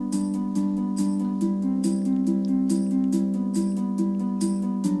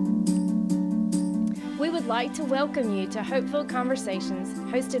like to welcome you to Hopeful Conversations,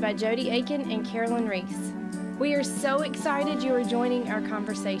 hosted by Jody Aiken and Carolyn Reese. We are so excited you are joining our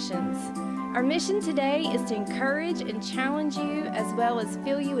conversations. Our mission today is to encourage and challenge you, as well as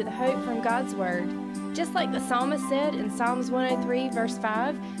fill you with hope from God's Word. Just like the psalmist said in Psalms 103, verse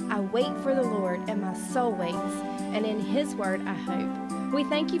 5, I wait for the Lord, and my soul waits, and in His Word I hope. We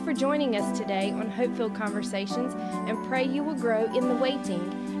thank you for joining us today on Hope-Filled Conversations and pray you will grow in the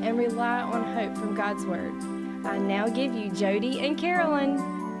waiting and rely on hope from God's Word. I now give you Jody and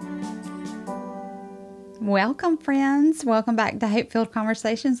Carolyn. Welcome, friends. Welcome back to Hope-Filled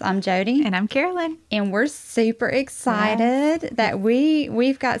Conversations. I'm Jody. And I'm Carolyn. And we're super excited that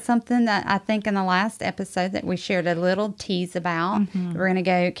we've got something that I think in the last episode that we shared a little tease about.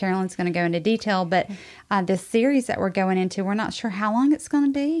 Carolyn's going to go into detail, but this series that we're going into, we're not sure how long it's going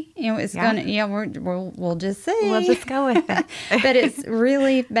to be. We'll just see. We'll just go with it. But it's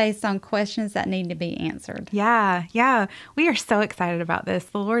really based on questions that need to be answered. Yeah. We are so excited about this.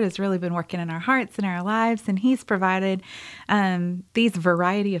 The Lord has really been working in our hearts and our lives, and He's provided these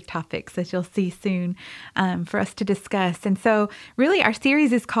variety of topics that you'll see soon for us to discuss. And so really our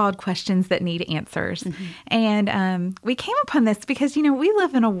series is called Questions That Need Answers. Mm-hmm. And we came upon this because, we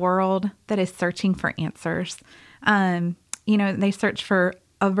live in a world that is searching for answers. They search for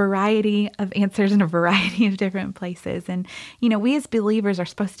a variety of answers in a variety of different places. And, we as believers are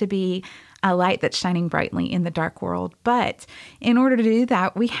supposed to be a light that's shining brightly in the dark world. But in order to do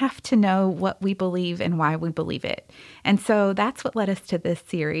that, we have to know what we believe and why we believe it. And so that's what led us to this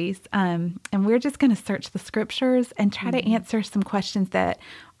series. And we're just going to search the scriptures and try to answer some questions that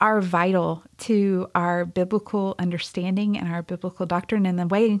are vital to our biblical understanding and our biblical doctrine and the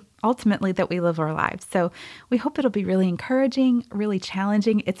way ultimately that we live our lives. So we hope it'll be really encouraging, really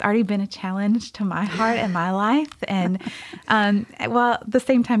challenging. It's already been a challenge to my heart and my life, and at the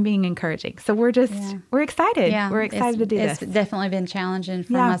same time being encouraging. So we're excited. Yeah, we're excited to do this. It's definitely been challenging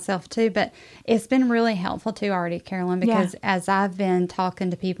for myself too, but it's been really helpful too already, Carolyn, because as I've been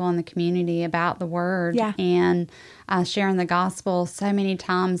talking to people in the community about the Word and sharing the gospel, so many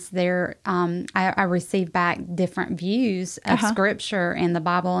times I receive back different views of Scripture and the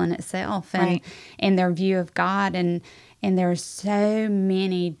Bible in itself, and their view of God, and there's so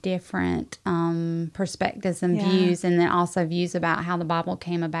many different perspectives and views, and then also views about how the Bible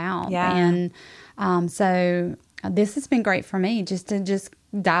came about. And so this has been great for me just to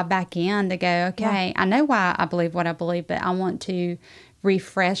dive back in to go, okay, I know why I believe what I believe, but I want to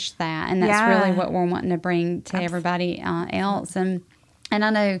refresh that, and that's really what we're wanting to bring to everybody else. And I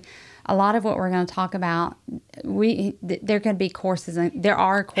know a lot of what we're going to talk about, there could be courses, and there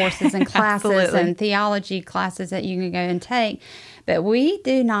are courses and classes and theology classes that you can go and take, but we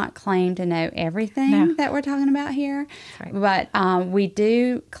do not claim to know everything that we're talking about here. But we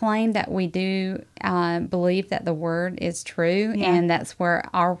do claim that we do believe that the Word is true, and that's where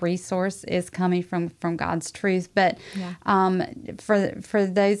our resource is coming from God's truth. But for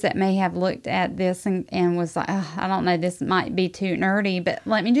those that may have looked at this and was like, I don't know, this might be too nerdy, but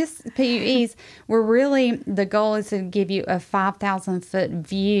let me just put you at ease. The goal is to give you a 5,000-foot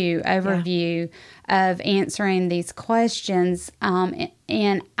overview of answering these questions.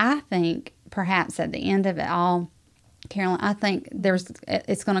 And I think perhaps at the end of it all, Carolyn, I think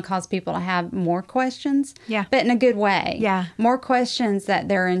it's going to cause people to have more questions, but in a good way. More questions that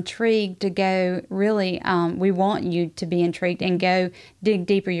they're intrigued to go, really, we want you to be intrigued and go dig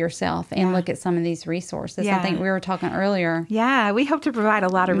deeper yourself and look at some of these resources. I think we were talking earlier. We hope to provide a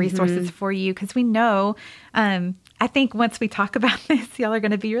lot of resources for you because we know, I think once we talk about this, y'all are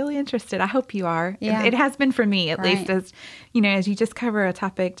going to be really interested. I hope you are. It has been for me, at least, as you just cover a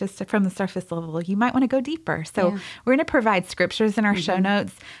topic just from the surface level, you might want to go deeper. So we're going to provide scriptures in our show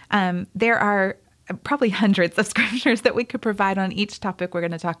notes. There are probably hundreds of scriptures that we could provide on each topic we're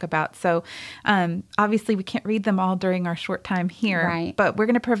going to talk about. So obviously we can't read them all during our short time here, but we're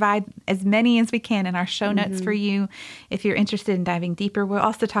going to provide as many as we can in our show notes for you if you're interested in diving deeper. We'll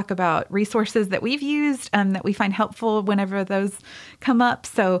also talk about resources that we've used that we find helpful whenever those come up.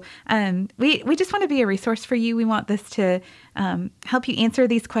 So we just want to be a resource for you. We want this to help you answer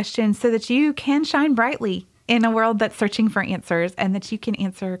these questions so that you can shine brightly in a world that's searching for answers, and that you can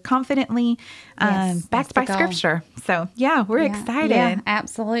answer confidently, backed by Scripture. So, we're excited. Yeah,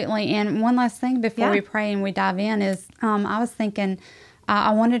 absolutely. And one last thing before we pray and we dive in is I was thinking,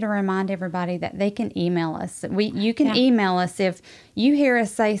 I wanted to remind everybody that they can email us. You can email us if you hear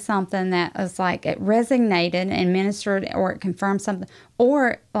us say something that is like it resonated and ministered, or it confirmed something,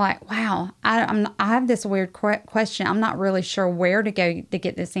 Or like, wow, I have this weird question. I'm not really sure where to go to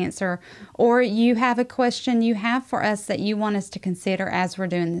get this answer. Or you have a question you have for us that you want us to consider as we're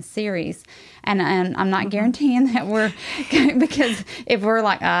doing this series. And I'm not guaranteeing that we're, because if we're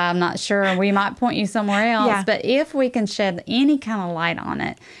like, I'm not sure, we might point you somewhere else. Yeah. But if we can shed any kind of light on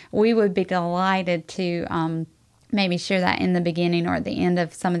it, we would be delighted to maybe share that in the beginning or at the end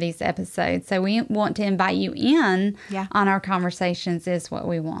of some of these episodes. So we want to invite you in on our conversations is what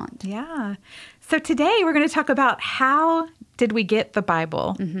we want. Yeah. So today we're going to talk about how did we get the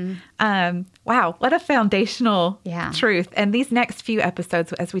Bible? Wow, what a foundational truth. And these next few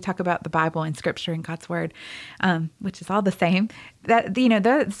episodes, as we talk about the Bible and Scripture and God's Word, which is all the same, that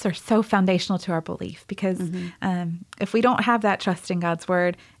those are so foundational to our belief. Because if we don't have that trust in God's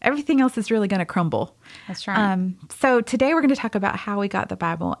Word, everything else is really going to crumble. That's right. So today we're going to talk about how we got the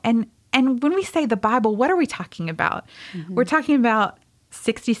Bible. And when we say the Bible, what are we talking about? We're talking about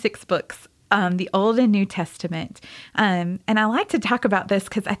 66 books. The Old and New Testament. And I like to talk about this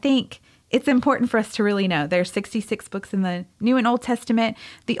because I think it's important for us to really know. There's 66 books in the New and Old Testament.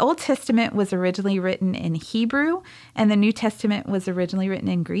 The Old Testament was originally written in Hebrew, and the New Testament was originally written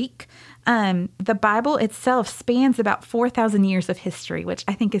in Greek. The Bible itself spans about 4,000 years of history, which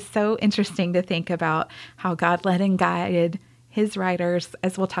I think is so interesting to think about how God led and guided his writers,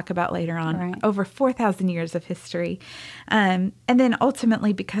 as we'll talk about later on, over 4,000 years of history. And then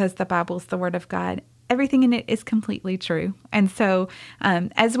ultimately, because the Bible is the Word of God, everything in it is completely true. And so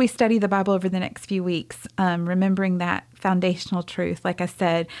as we study the Bible over the next few weeks, remembering that foundational truth, like I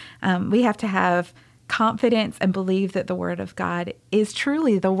said, we have to have confidence and believe that the Word of God is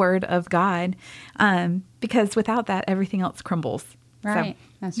truly the Word of God, because without that, everything else crumbles. Right.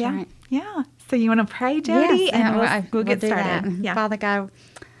 So, that's right. Yeah. So you want to pray, Jody? Yes, and we'll get started. Yeah. Father God,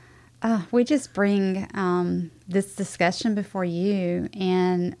 we just bring this discussion before you,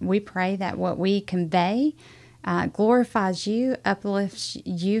 and we pray that what we convey glorifies you, uplifts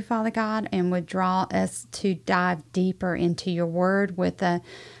you, Father God, and would draw us to dive deeper into your word with a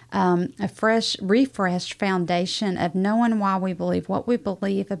fresh, refreshed foundation of knowing why we believe what we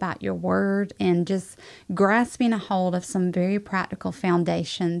believe about your word, and just grasping a hold of some very practical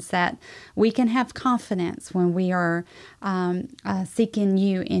foundations that we can have confidence when we are seeking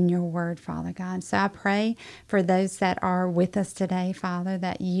you in your word, Father God. So I pray for those that are with us today, Father,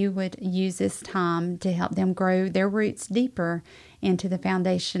 that you would use this time to help them grow their roots deeper into the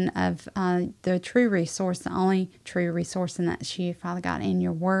foundation of the true resource, the only true resource, and that's you, Father God, in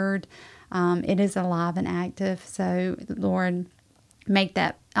your word. It is alive and active. So, Lord, make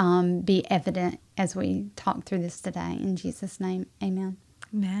that be evident as we talk through this today. In Jesus' name, amen.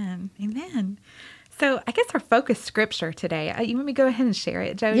 Amen. Amen. So I guess our focus scripture today, you want me to go ahead and share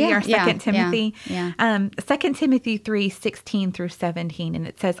it, Jody? Our 2 Timothy. 2 Timothy 3:16 through 17. And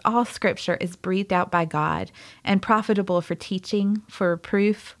it says, all scripture is breathed out by God and profitable for teaching, for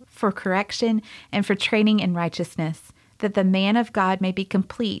reproof, for correction, and for training in righteousness, that the man of God may be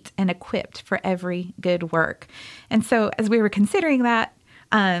complete and equipped for every good work. And so as we were considering that,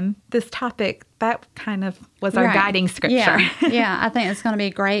 this topic, that kind of was our guiding scripture. Yeah, I think it's going to be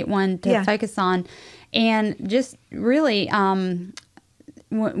a great one to focus on. And just really,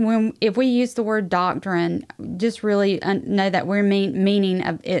 if we use the word doctrine, just really know that we're meaning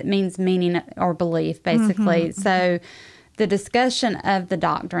or belief, basically. So the discussion of the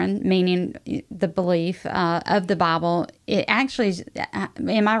doctrine, meaning the belief of the Bible, it actually,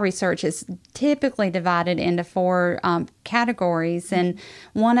 in my research, is typically divided into 4 categories. And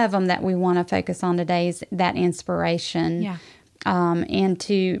one of them that we want to focus on today is that inspiration. Yeah. And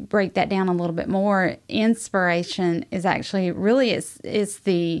to break that down a little bit more, inspiration is actually really it's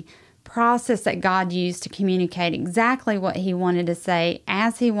the process that God used to communicate exactly what he wanted to say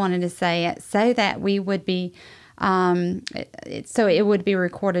as he wanted to say it, so that we would be so it would be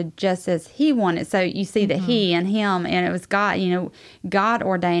recorded just as he wanted. So you see that he and him, and it was God, God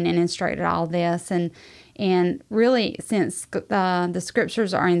ordained and instructed all this. And really, since the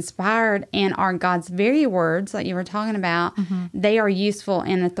scriptures are inspired and are God's very words, like you were talking about, they are useful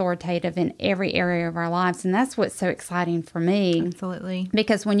and authoritative in every area of our lives. And that's what's so exciting for me. Absolutely.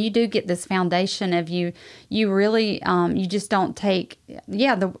 Because when you do get this foundation of you really, you just don't take,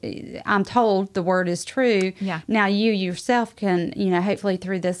 I'm told the word is true. Yeah. Now you yourself can, hopefully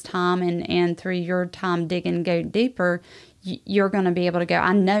through this time and through your time digging, go deeper, you're going to be able to go,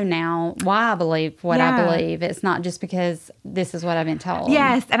 I know now why I believe what I believe. It's not just because this is what I've been told.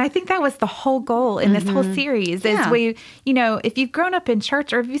 Yes. And I think that was the whole goal in this whole series is we, if you've grown up in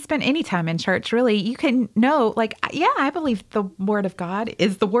church or if you spent any time in church, really, you can know, like, I believe the Word of God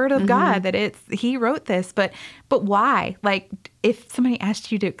is the Word of God, that He wrote this, but why? Like, if somebody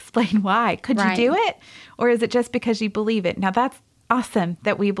asked you to explain why, could you do it? Or is it just because you believe it? Now, that's awesome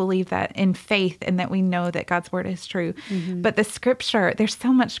that we believe that in faith and that we know that God's word is true. But the scripture, there's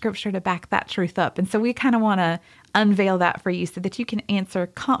so much scripture to back that truth up. And so we kind of want to unveil that for you so that you can answer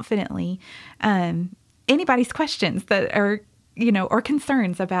confidently anybody's questions that are, or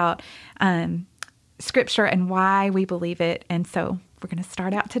concerns about scripture and why we believe it. And so we're going to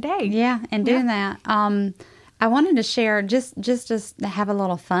start out today. Yeah. And doing that, I wanted to share just to have a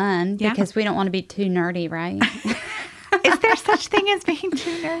little fun because we don't want to be too nerdy, right? Is there such thing as being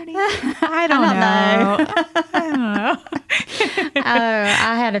too nerdy? I don't know.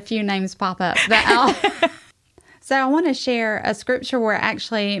 I had a few names pop up. But so I want to share a scripture where it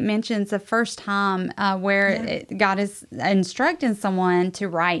actually mentions the first time where God is instructing someone to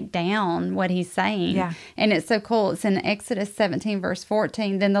write down what he's saying. Yeah. And it's so cool. It's in Exodus 17, verse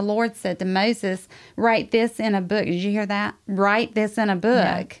 14. Then the Lord said to Moses, write this in a book. Did you hear that? Write this in a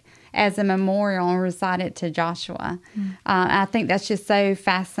book. Yeah. As a memorial and recite it to Joshua. I think that's just so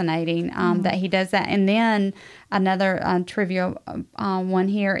fascinating that he does that. And then another trivia one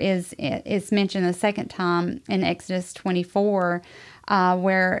here is it's mentioned the second time in Exodus 24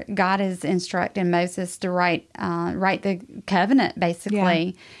 where God is instructing Moses to write the covenant,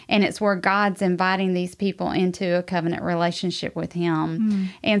 basically. And it's where God's inviting these people into a covenant relationship with him.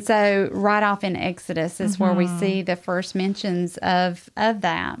 And so right off in Exodus is where we see the first mentions of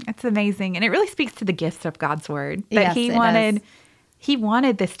that. It's amazing. And it really speaks to the gifts of God's word. That yes, He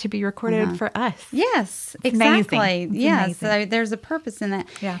wanted this to be recorded for us. Yes, exactly. Yeah, so there's a purpose in that.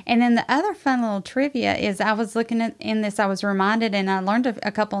 Yeah. And then the other fun little trivia is I was looking in this, I was reminded, and I learned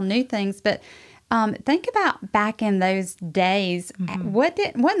a couple new things, but think about back in those days, what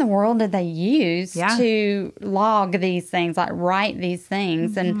in the world did they use to log these things, like write these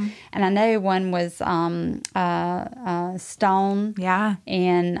things? And I know one was stone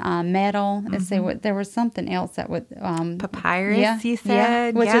and metal. Let's see, there was something else that would papyrus. You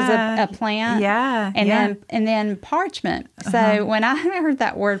said, which is a plant. And then parchment. So when I heard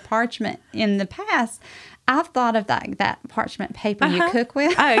that word parchment in the past, I've thought of that parchment paper you cook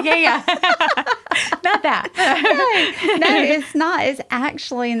with. Oh, yeah. Not that. No, it's not. It's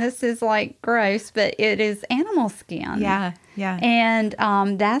actually, and this is like gross, but it is animal skin. Yeah. And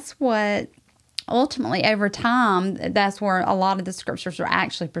that's what ultimately over time, that's where a lot of the scriptures are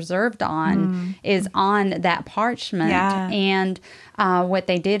actually preserved on, is on that parchment. Yeah. And what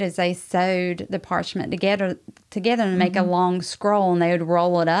they did is they sewed the parchment together to make a long scroll, and they would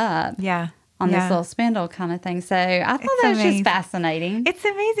roll it up. Yeah. On this little spindle kind of thing. So I thought that was just fascinating. It's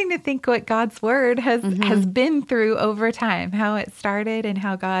amazing to think what God's word has been through over time, how it started and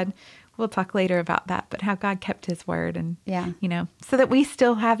how God, we'll talk later about that, but how God kept his word and, so that we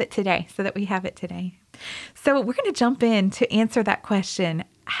still have it today, So we're going to jump in to answer that question.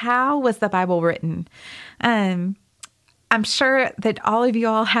 How was the Bible written? I'm sure that all of you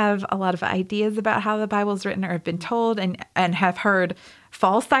all have a lot of ideas about how the Bible's written or have been told and have heard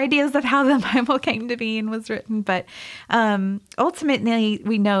false ideas of how the Bible came to be and was written. But ultimately,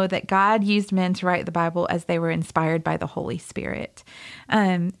 we know that God used men to write the Bible as they were inspired by the Holy Spirit.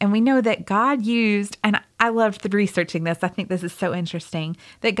 And we know that God used, and I loved researching this, I think this is so interesting,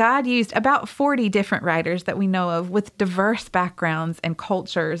 that God used about 40 different writers that we know of with diverse backgrounds and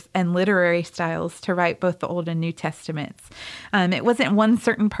cultures and literary styles to write both the Old and New Testaments. It wasn't one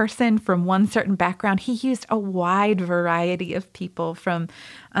certain person from one certain background. He used a wide variety of people from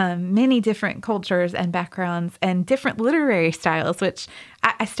many different cultures and backgrounds and different literary styles, which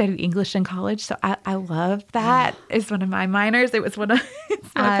I studied English in college, so I love that. It's one of my minors. It was one of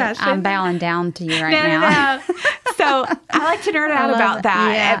my passions. I'm bowing down to you right now. No. So I like to nerd out about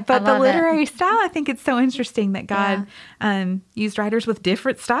that. Yeah, but the literary style, I think it's so interesting that God used writers with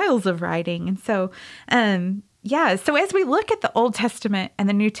different styles of writing. And so, so as we look at the Old Testament and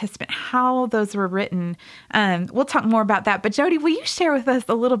the New Testament, how those were written, we'll talk more about that. But Jody, will you share with us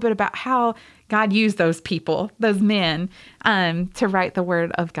a little bit about how God used those people, those men, to write the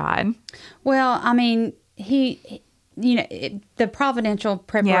Word of God? Well, I mean, the providential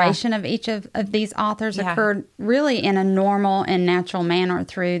preparation of each of these authors occurred really in a normal and natural manner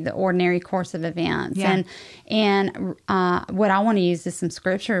through the ordinary course of events. Yeah. And what I want to use is some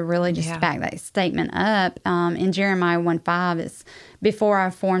scripture really just to back that statement up. In Jeremiah 1:5, it's Before I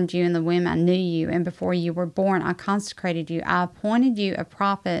formed you in the womb, I knew you, and before you were born, I consecrated you. I appointed you a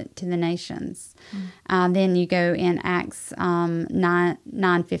prophet to the nations. Then you go in Acts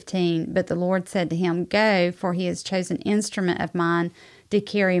 9:15. But the Lord said to him, Go, for he has chosen an instrument of mine to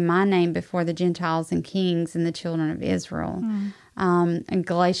carry my name before the Gentiles and kings and the children of Israel. In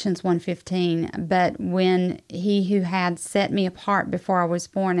Galatians 1:15, but when he who had set me apart before I was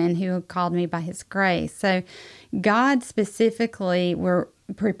born and who had called me by his grace. So God specifically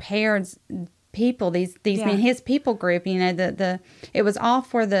prepared people, these men, his people group, it was all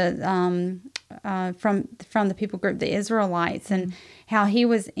for the from the people group, the Israelites, and how he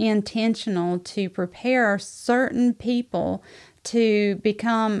was intentional to prepare certain people to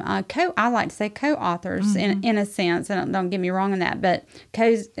become I like to say co-authors in a sense, and don't get me wrong on that, but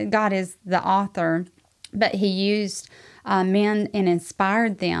God is the author, but he used men and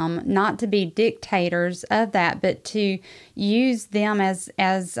inspired them not to be dictators of that, but to use them as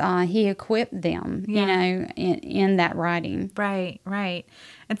he equipped them, in that writing. Right.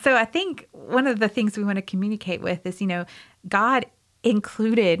 And so I think one of the things we want to communicate with is, God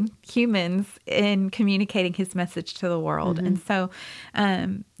included humans in communicating his message to the world. And so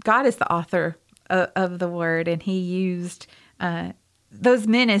God is the author of the word, and he used those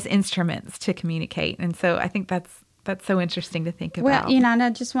men as instruments to communicate. And so I think that's so interesting to think about. Well, and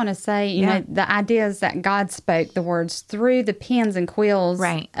I just want to say, the idea is that God spoke the words through the pens and quills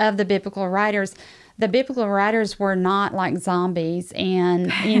of the biblical writers. The biblical writers were not like zombies,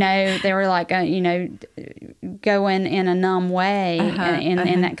 and they were like going in a numb way,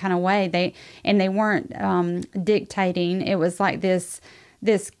 in that kind of way. They weren't dictating. It was like this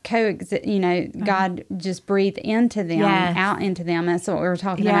God just breathed into them, out into them. That's what we were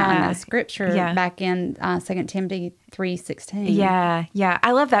talking about in the scripture back in 2 Timothy 3:16. Yeah.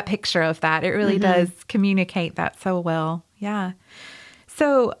 I love that picture of that. It really does communicate that so well. Yeah.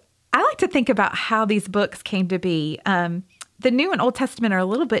 So I like to think about how these books came to be. The New and Old Testament are a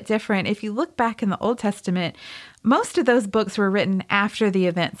little bit different. If you look back in the Old Testament, most of those books were written after the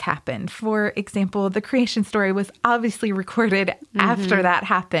events happened. For example, the creation story was obviously recorded after that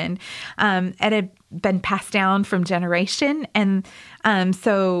happened. It had been passed down from generation. And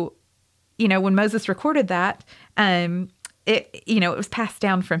so, when Moses recorded that, it was passed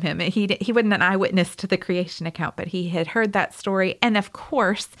down from him. He wasn't an eyewitness to the creation account, but he had heard that story. And of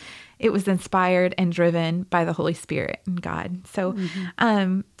course, it was inspired and driven by the Holy Spirit and God. So,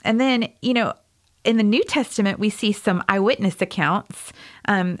 and then, in the New Testament, we see some eyewitness accounts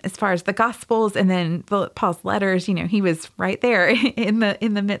as far as the Gospels, and then Paul's letters. He was right there in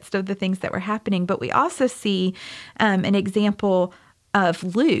the midst of the things that were happening. But we also see an example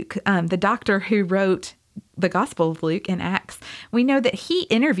of Luke, the doctor who wrote the Gospel of Luke in Acts. We know that he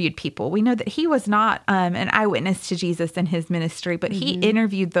interviewed people. We know that he was not an eyewitness to Jesus and his ministry, but he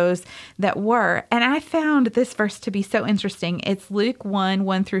interviewed those that were. And I found this verse to be so interesting. It's Luke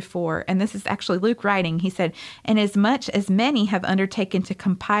 1:1-4. And this is actually Luke writing. He said, "And as much as many have undertaken to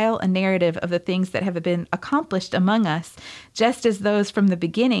compile a narrative of the things that have been accomplished among us, just as those from the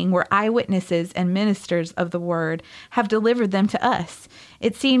beginning were eyewitnesses and ministers of the word, have delivered them to us.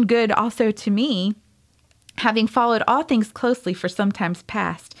 It seemed good also to me, having followed all things closely for some times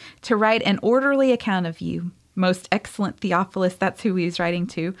past, to write an orderly account of you, most excellent Theophilus," that's who he was writing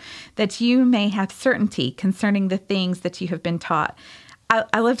to, "that you may have certainty concerning the things that you have been taught."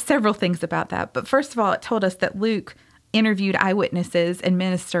 I love several things about that. But first of all, it told us that Luke interviewed eyewitnesses and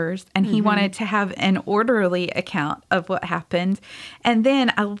ministers, and he wanted to have an orderly account of what happened. And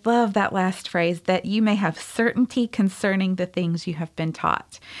then I love that last phrase, that you may have certainty concerning the things you have been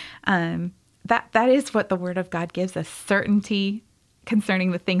taught. That is what the Word of God gives us, certainty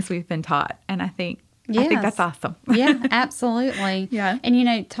concerning the things we've been taught. And I think that's awesome. Yeah, absolutely. Yeah.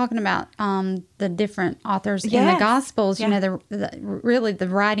 And, talking about the different authors in the Gospels, really the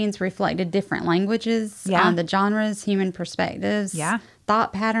writings reflected different languages, the genres, human perspectives,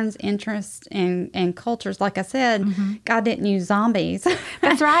 thought patterns, interests, and cultures. Like I said, God didn't use zombies.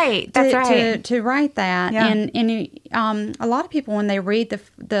 That's right. To write that. Yeah. And a lot of people, when they read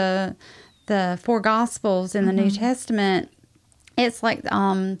the four Gospels in the New Testament, it's like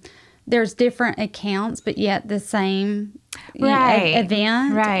there's different accounts, but yet the same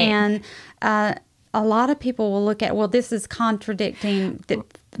event. Right. And a lot of people will look at, well, this is contradicting the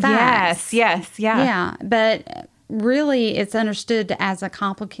facts. Yes. Yeah. But really, it's understood as a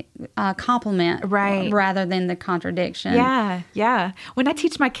compliment rather than the contradiction. Yeah. When I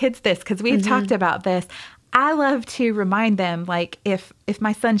teach my kids this, because we've talked about this, I love to remind them, like, if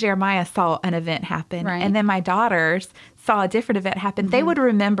my son Jeremiah saw an event happen and then my daughters saw a different event happen, they would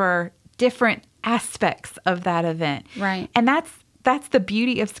remember different aspects of that event. Right. And that's that's the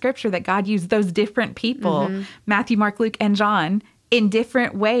beauty of Scripture, that God used those different people, Matthew, Mark, Luke, and John, in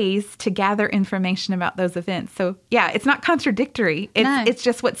different ways to gather information about those events. So yeah, it's not contradictory. It's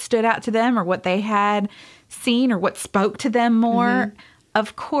just what stood out to them, or what they had seen, or what spoke to them more.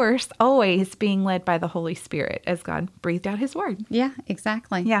 Of course, always being led by the Holy Spirit as God breathed out his word. Yeah,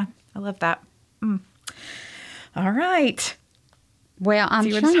 exactly. Yeah, I love that. All right. Well, I'm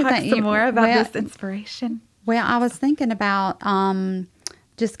trying to talk some more about this inspiration. Well, I was thinking about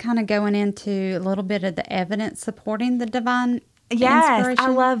just kind of going into a little bit of the evidence supporting the divine inspiration. I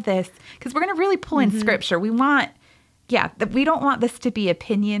love this, because we're going to really pull in Scripture. We don't want this to be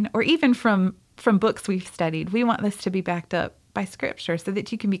opinion, or even from books we've studied. We want this to be backed up by Scripture, so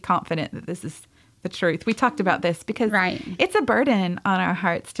that you can be confident that this is the truth. We talked about this because it's a burden on our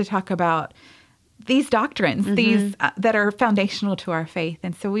hearts to talk about these doctrines, these that are foundational to our faith.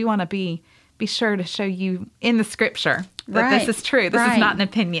 And so we want to be sure to show you in the Scripture that this is true. This is not an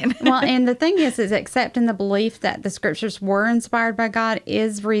opinion. Well, and the thing is accepting the belief that the Scriptures were inspired by God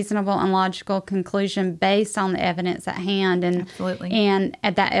is reasonable and logical conclusion based on the evidence at hand. And absolutely. And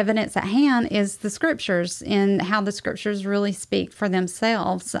that evidence at hand is the Scriptures, and how the Scriptures really speak for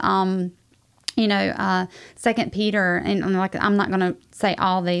themselves. 2 Peter, and I'm not going to say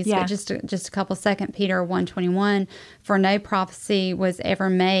all these, but just a couple. 2 Peter 1:21, for no prophecy was ever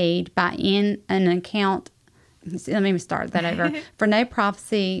made by an account. Let me start that over. For no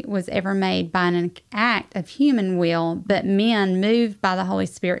prophecy was ever made by an act of human will, but men moved by the Holy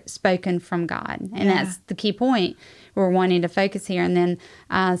Spirit, spoken from God. And that's the key point we're wanting to focus here. And then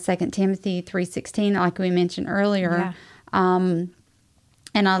 2 Timothy 3:16, like we mentioned earlier.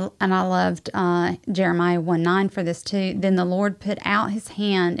 And I loved Jeremiah 1:9 for this too. Then the Lord put out his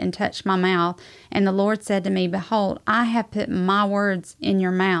hand and touched my mouth. And the Lord said to me, behold, I have put my words in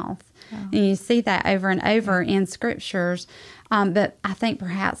your mouth. Wow. And you see that over and over in Scriptures. But I think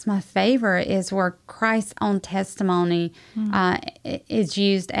perhaps my favorite is where Christ's own testimony is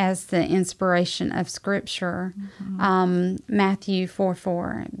used as the inspiration of Scripture. Matthew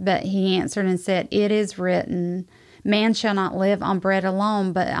 4:4. But he answered and said, it is written, man shall not live on bread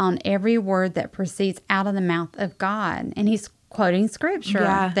alone, but on every word that proceeds out of the mouth of God. And he's quoting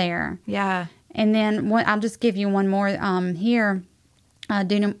Scripture there. Yeah. And then I'll just give you one more here.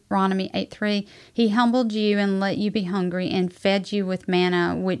 Deuteronomy 8:3. He humbled you and let you be hungry and fed you with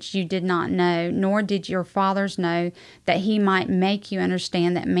manna, which you did not know, nor did your fathers know, that he might make you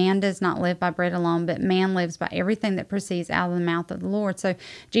understand that man does not live by bread alone, but man lives by everything that proceeds out of the mouth of the Lord. So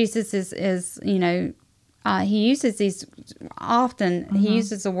Jesus is he uses these often. He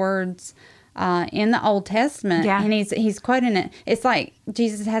uses the words in the Old Testament, and he's quoting it. It's like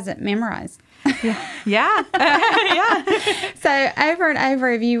Jesus has it memorized. Yeah. So over and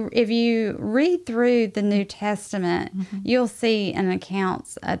over, if you read through the New Testament, you'll see in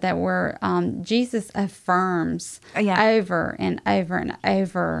accounts that where Jesus affirms over and over and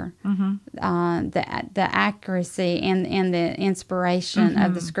over the accuracy and the inspiration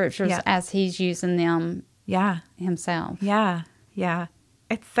of the Scriptures as he's using them himself. Yeah.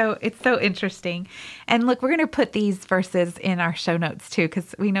 It's so interesting. And look, we're going to put these verses in our show notes too,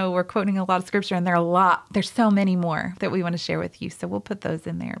 because we know we're quoting a lot of Scripture, and there's so many more that we want to share with you. So we'll put those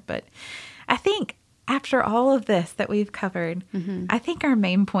in there. But I think after all of this that we've covered, I think our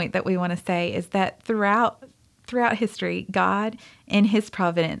main point that we want to say is that throughout history, God in his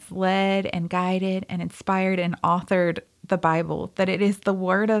providence led and guided and inspired and authored the Bible, that it is the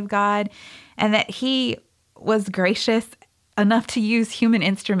Word of God, and that he was gracious enough to use human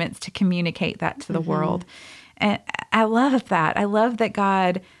instruments to communicate that to the world. And I love that. I love that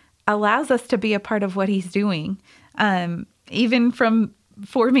God allows us to be a part of what he's doing, even from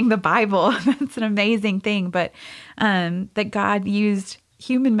forming the Bible. That's an amazing thing. But that God used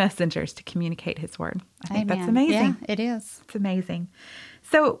human messengers to communicate his word. I think that's amazing. Yeah, it is. It's amazing.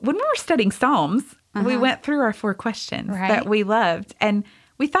 So when we were studying Psalms, we went through our 4 questions that we loved. And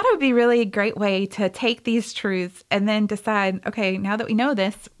we thought it would be really a great way to take these truths and then decide, okay, now that we know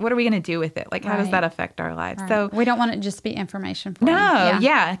this, what are we going to do with it? Like, how does that affect our lives? Right. So we don't want it to just be information for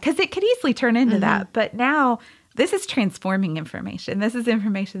because it could easily turn into that. But now this is transforming information. This is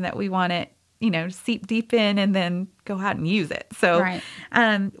information that we want it, seep deep in and then go out and use it. So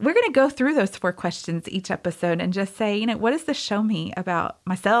we're going to go through those 4 questions each episode and just say, what does this show me about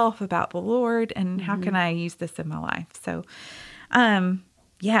myself, about the Lord, and how can I use this in my life? So,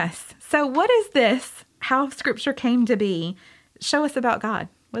 yes. So what is this? How Scripture came to be? Show us about God.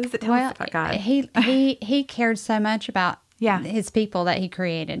 What does it tell us about God? He cared so much about his people that he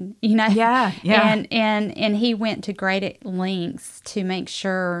created, you know? Yeah. And he went to great lengths to make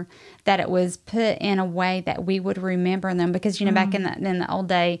sure that it was put in a way that we would remember them. Because, you know, back in the old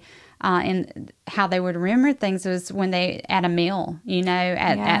day, and how they would remember things was when they, at a meal, you know,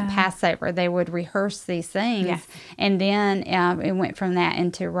 at Passover, they would rehearse these things. Yes. And then it went from that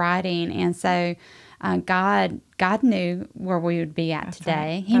into writing. And so God knew where we would be at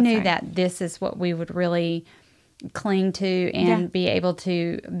today. Right. He knew that this is what we would really cling to and be able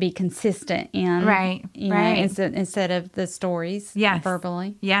to be consistent in, you know, instead of the stories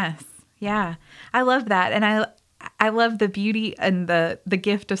verbally. Yes. Yeah. I love that. And I love the beauty and the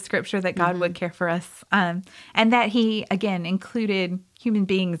gift of Scripture that God would care for us, and that He, again, included human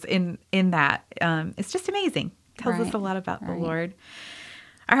beings in that. It's just amazing. Tells us a lot about the Lord.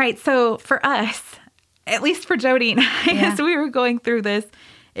 All right, so for us, at least for Jody and I, as we were going through this,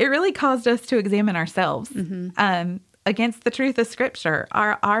 it really caused us to examine ourselves against the truth of Scripture.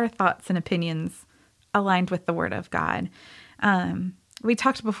 Our thoughts and opinions aligned with the Word of God. We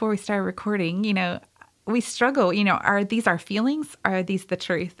talked before we started recording, you know, we struggle, you know, are these our feelings? Are these the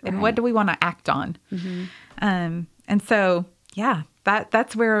truth? And what do we want to act on? And so,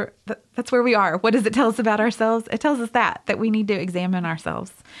 that's where we are. What does it tell us about ourselves? It tells us that we need to examine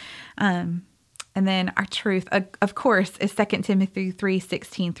ourselves. And then our truth, of course, is 2 Timothy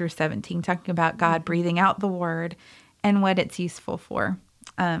 3:16 through 17, talking about God breathing out the word and what it's useful for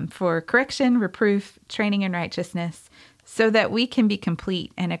correction, reproof, training in righteousness, so that we can be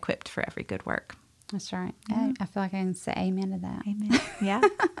complete and equipped for every good work. That's right. I feel like I can say amen to that. Amen. Yeah.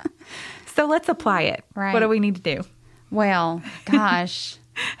 So let's apply it. Right. What do we need to do? Well, gosh,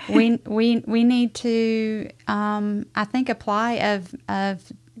 we need to, I think, apply of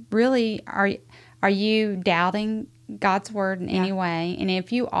really, are you doubting God's word in any way? And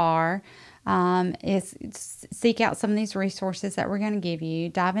if you are, seek out some of these resources that we're going to give you.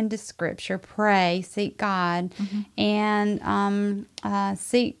 Dive into Scripture, pray, seek God, and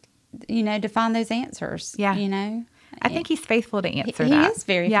seek, you know, to find those answers. Yeah. You know, I think He's faithful to answer that. He is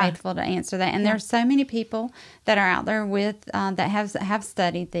very faithful to answer that. And there's so many people that are out there with that have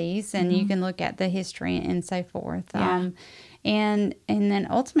studied these, and you can look at the history and so forth. Yeah. And then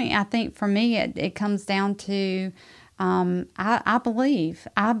ultimately, I think for me, it comes down to I believe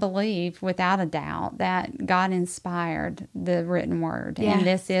without a doubt that God inspired the written word, and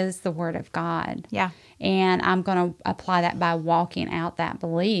this is the word of God. Yeah. And I'm going to apply that by walking out that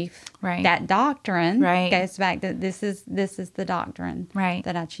belief. Right. That doctrine goes back to this is the doctrine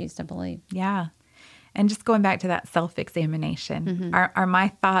that I choose to believe. Yeah. And just going back to that self-examination, are my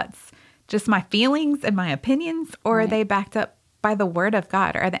thoughts just my feelings and my opinions, or are they backed up by the word of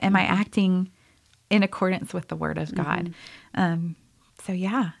God? Or am I acting in accordance with the word of God? So,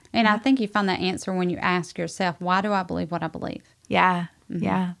 yeah. And I think you find that answer when you ask yourself, why do I believe what I believe? Yeah.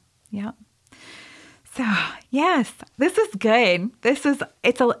 Yeah. Yeah. So, yes, this is good. It's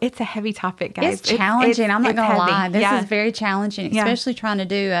a heavy topic, guys. It's challenging. I'm not going to lie. This is very challenging, especially trying to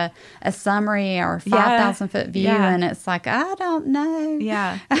do a summary or 5,000-foot view. Yeah. And it's like, I don't know.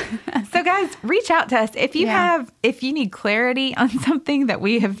 Yeah. So, guys, reach out to us. If you need clarity on something that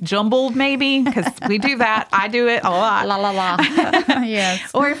we have jumbled, maybe, because we do that. I do it a lot. La, la, la.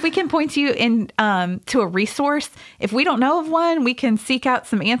 Yes. Or if we can point you in to a resource. If we don't know of one, we can seek out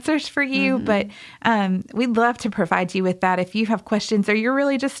some answers for you. But we'd love to provide you with that if you have questions, or you're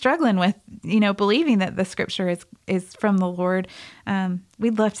really just struggling with, believing that the Scripture is from the Lord.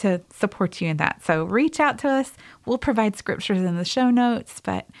 We'd love to support you in that. So reach out to us. We'll provide scriptures in the show notes,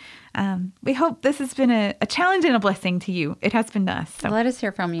 but we hope this has been a challenge and a blessing to you. It has been to us. So. Let us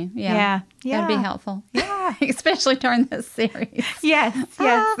hear from you. Yeah. That'd be helpful. Yeah. Especially during this series. Yes. Do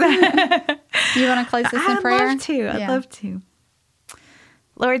you want to close this in prayer? I'd love to.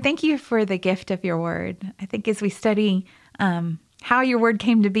 Lord, thank you for the gift of your word. I think as we study how your word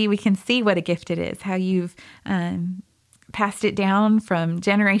came to be, we can see what a gift it is, how you've passed it down from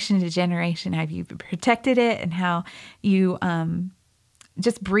generation to generation, how you've protected it, and how you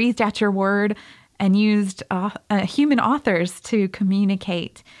just breathed out your word and used human authors to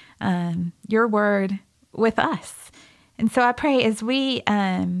communicate your word with us. And so I pray as we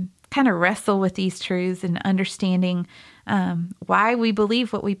kind of wrestle with these truths and understanding why we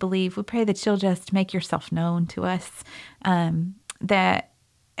believe what we believe, we pray that you'll just make yourself known to us, that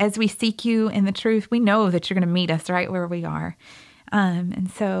as we seek you in the truth, we know that you're going to meet us right where we are. And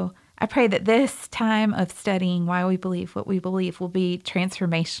so I pray that this time of studying why we believe what we believe will be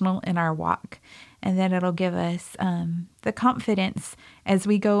transformational in our walk, and that it'll give us the confidence as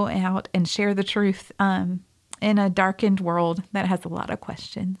we go out and share the truth in a darkened world that has a lot of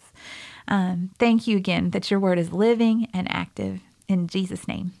questions. Thank you again that your word is living and active. In Jesus'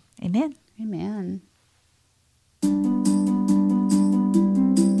 name, amen. Amen.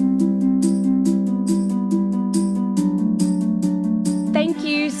 Thank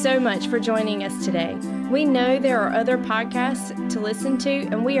you so much for joining us today. We know there are other podcasts to listen to,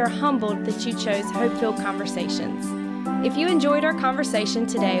 and we are humbled that you chose Hope-Filled Conversations. If you enjoyed our conversation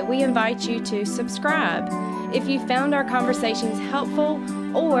today, we invite you to subscribe. If you found our conversations helpful,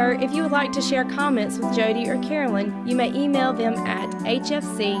 or if you would like to share comments with Jody or Carolyn, you may email them at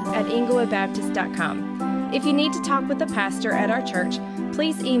hfc@inglewoodbaptist.com. If you need to talk with a pastor at our church,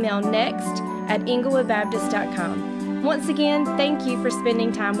 please email next@inglewoodbaptist.com. Once again, thank you for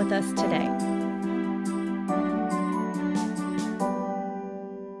spending time with us today.